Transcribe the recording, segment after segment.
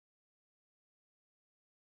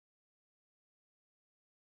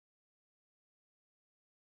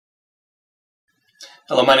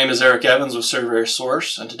Hello, my name is Eric Evans with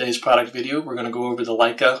Surveyors. In today's product video, we're going to go over the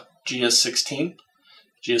Leica GS16.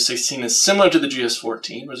 GS16 is similar to the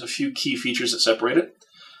GS14. There's a few key features that separate it.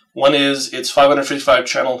 One is its 555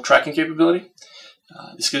 channel tracking capability.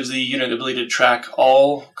 This gives the unit the ability to track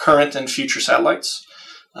all current and future satellites,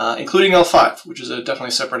 including L5, which is a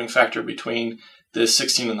definitely separating factor between the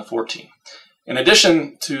 16 and the 14. In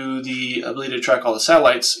addition to the ability to track all the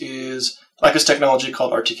satellites is Leica's technology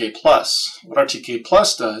called RTKplus. What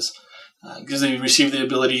RTKplus does gives the receiver the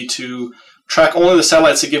ability to track only the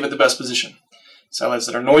satellites that give it the best position. Satellites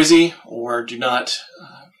that are noisy or do not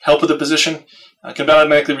help with the position can be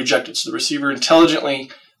automatically rejected. So the receiver intelligently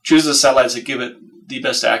chooses the satellites that give it the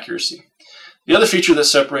best accuracy. The other feature that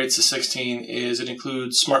separates the 16 is it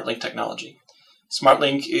includes SmartLink technology.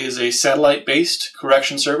 SmartLink is a satellite-based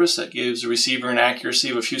correction service that gives the receiver an accuracy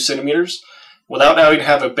of a few centimeters without having to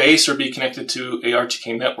have a base or be connected to a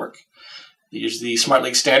RTK network. They use the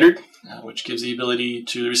SmartLink standard, which gives the ability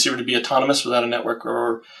to the receiver to be autonomous without a network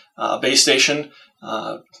or a base station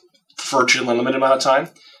for virtually a limited amount of time.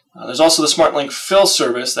 There's also the SmartLink fill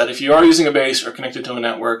service that if you are using a base or connected to a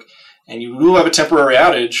network and you will have a temporary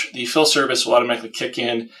outage, the fill service will automatically kick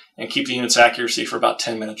in and keep the unit's accuracy for about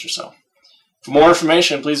 10 minutes or so. For more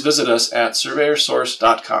information, please visit us at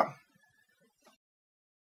surveyorsource.com.